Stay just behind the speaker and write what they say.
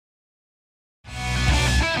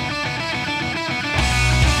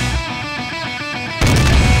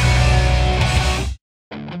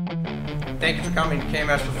Thank you for coming to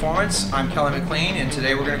KMS Performance. I'm Kelly McLean, and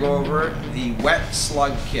today we're going to go over the Wet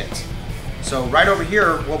Slug kit. So right over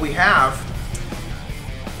here, what we have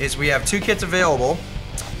is we have two kits available.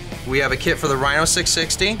 We have a kit for the Rhino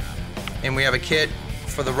 660, and we have a kit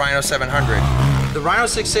for the Rhino 700. The Rhino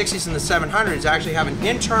 660s and the 700s actually have an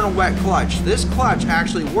internal wet clutch. This clutch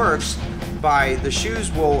actually works by the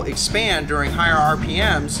shoes will expand during higher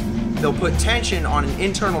RPMs. They'll put tension on an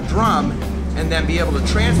internal drum and then be able to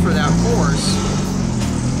transfer that force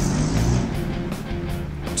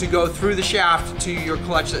to go through the shaft to your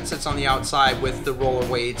clutch that sits on the outside with the roller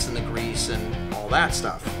weights and the grease and all that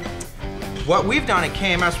stuff. What we've done at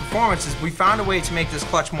KMS Performance is we found a way to make this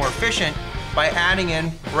clutch more efficient by adding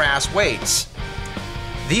in brass weights.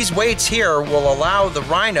 These weights here will allow the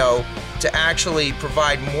Rhino to actually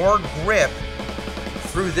provide more grip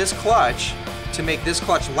through this clutch to make this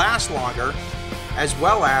clutch last longer, as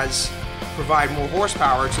well as provide more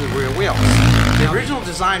horsepower to the rear wheels. The original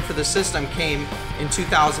design for the system came in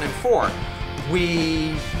 2004.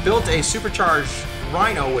 We built a supercharged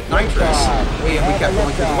Rhino with nitrous, and we kept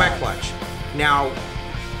going through the wet clutch. Now,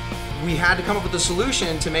 we had to come up with a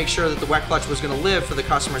solution to make sure that the wet clutch was going to live for the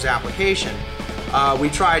customer's application. We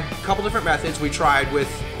tried a couple different methods. We tried with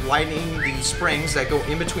lightening the springs that go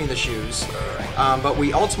in between the shoes, but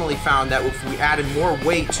we ultimately found that if we added more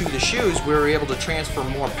weight to the shoes, we were able to transfer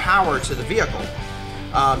more power to the vehicle.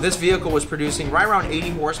 This vehicle was producing right around 80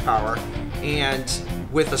 horsepower, and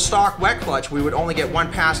with a stock wet clutch, we would only get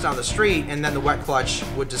one pass down the street and then the wet clutch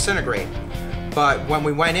would disintegrate. But when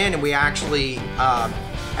we went in and we actually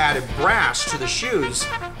added brass to the shoes,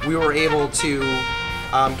 we were able to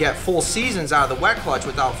get full seasons out of the wet clutch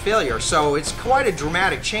without failure. So it's quite a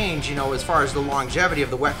dramatic change, you know, as far as the longevity of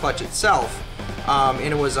the wet clutch itself.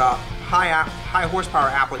 And it was a high horsepower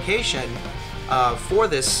application for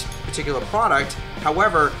this particular product.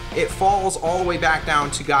 However, it falls all the way back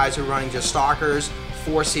down to guys who are running just stockers,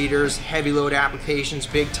 four-seaters, heavy load applications,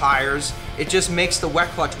 big tires. It just makes the wet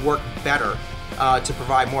clutch work better to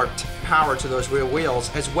provide more power to those rear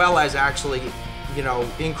wheels, as well as actually, you know,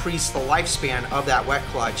 increase the lifespan of that wet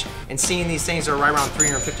clutch. And seeing these things are right around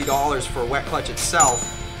 $350 for a wet clutch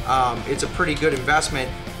itself, it's a pretty good investment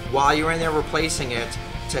while you're in there replacing it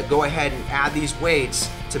to go ahead and add these weights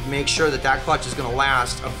to make sure that that clutch is going to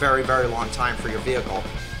last a very, very long time for your vehicle.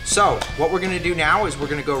 So what we're going to do now is we're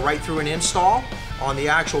going to go right through an install on the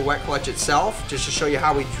actual wet clutch itself, just to show you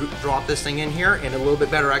how we drop this thing in here and a little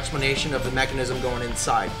bit better explanation of the mechanism going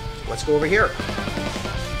inside. Let's go over here.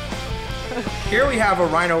 Here we have a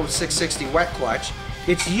Rhino 660 wet clutch.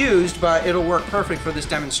 It's used, but it'll work perfect for this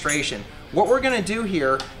demonstration. What we're going to do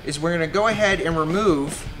here is we're going to go ahead and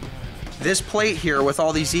remove this plate here with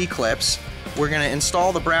all these E-clips. We're going to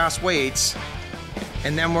install the brass weights,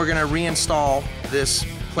 and then we're going to reinstall this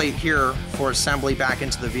plate here for assembly back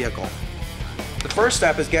into the vehicle. The first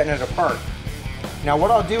step is getting it apart. Now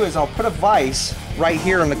what I'll do is I'll put a vise right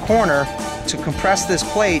here in the corner to compress this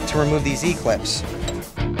plate to remove these E-clips.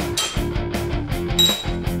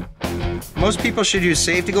 Most people should use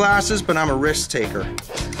safety glasses, but I'm a risk taker.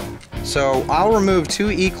 So I'll remove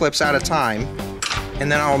two E-clips at a time,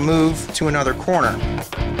 and then I'll move to another corner.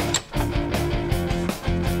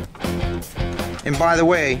 And by the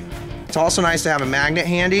way, it's also nice to have a magnet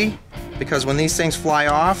handy, because when these things fly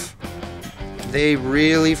off, they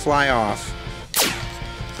really fly off.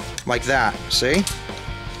 Like that, see?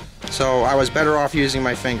 So I was better off using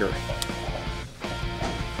my finger.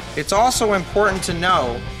 It's also important to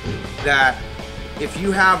know that if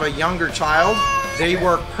you have a younger child, they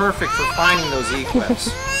work perfect for finding those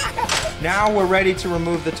E-clips. Now we're ready to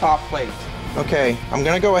remove the top plate. Okay, I'm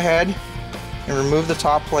gonna go ahead and remove the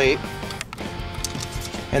top plate.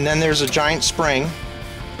 And then there's a giant spring.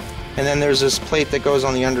 And then there's this plate that goes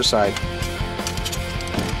on the underside.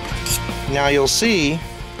 Now you'll see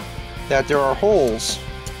that there are holes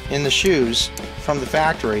in the shoes from the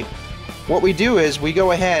factory. What we do is we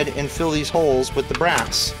go ahead and fill these holes with the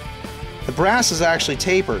brass. The brass is actually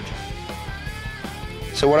tapered.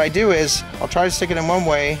 So what I do is I'll try to stick it in one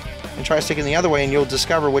way and try to stick it in the other way, and you'll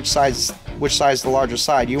discover which side's the larger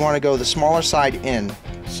side. You want to go the smaller side in.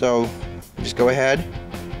 So just go ahead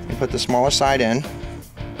and put the smaller side in.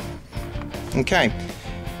 Okay.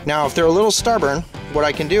 Now if they're a little stubborn, what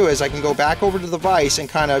I can do is I can go back over to the vise and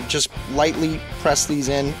kind of just lightly press these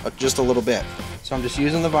in just a little bit. So I'm just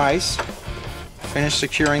using the vise, finish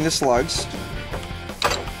securing the slugs.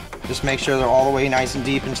 Just make sure they're all the way nice and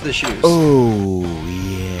deep into the shoes. Oh,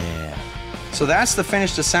 yeah. So that's the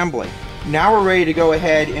finished assembly. Now we're ready to go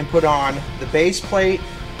ahead and put on the base plate,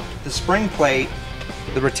 the spring plate,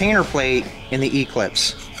 the retainer plate, and the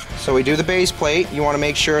E-clips. So we do the base plate. You want to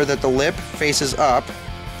make sure that the lip faces up.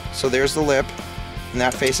 So there's the lip, and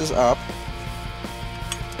that faces up.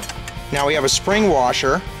 Now we have a spring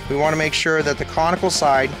washer. We want to make sure that the conical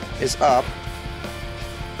side is up.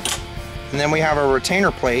 And then we have our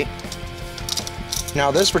retainer plate.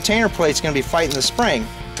 Now this retainer plate is going to be fighting the spring.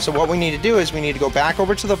 So what we need to do is we need to go back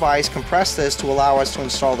over to the vise, compress this to allow us to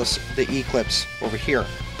install the E-clips over here.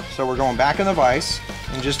 So we're going back in the vise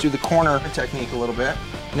and just do the corner technique a little bit.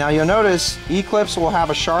 Now you'll notice E-clips will have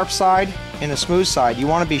a sharp side and a smooth side. You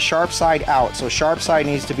want to be sharp side out. So sharp side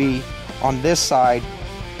needs to be on this side,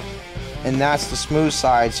 and that's the smooth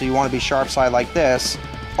side. So you want to be sharp side like this.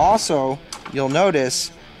 Also, you'll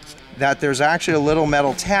notice that there's actually a little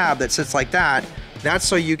metal tab that sits like that. That's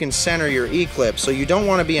so you can center your E-clip. So you don't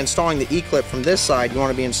want to be installing the E-clip from this side, you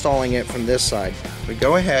want to be installing it from this side. We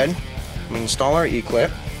go ahead, we install our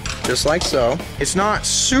E-clip, just like so. It's not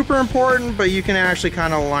super important, but you can actually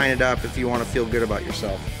kind of line it up if you want to feel good about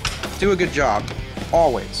yourself. Do a good job.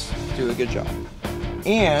 Always do a good job.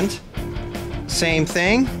 And same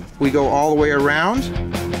thing, we go all the way around.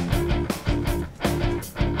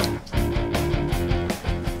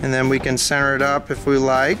 And then we can center it up if we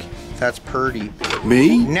like. That's purdy.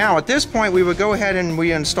 Me? Now at this point we would go ahead and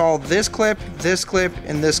we install this clip, and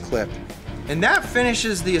this clip. And that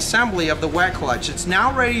finishes the assembly of the wet clutch. It's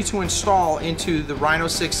now ready to install into the Rhino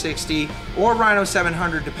 660 or Rhino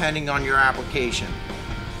 700 depending on your application.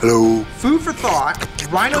 Hello. Food for thought,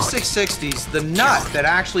 Rhino 660s, the nut that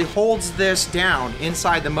actually holds this down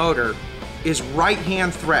inside the motor is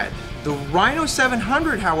right-hand thread. The Rhino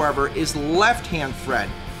 700, however, is left-hand thread.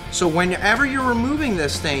 So whenever you're removing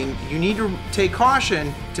this thing, you need to take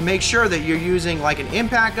caution to make sure that you're using like an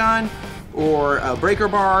impact gun or a breaker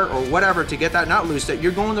bar or whatever to get that nut loose, that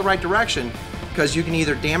you're going the right direction, because you can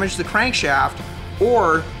either damage the crankshaft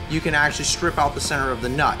or you can actually strip out the center of the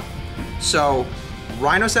nut. So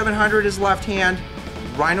Rhino 700 is left hand,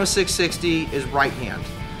 Rhino 660 is right hand.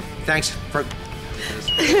 Thanks for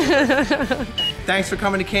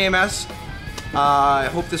coming to KMS. I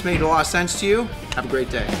hope this made a lot of sense to you. Have a great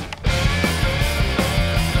day.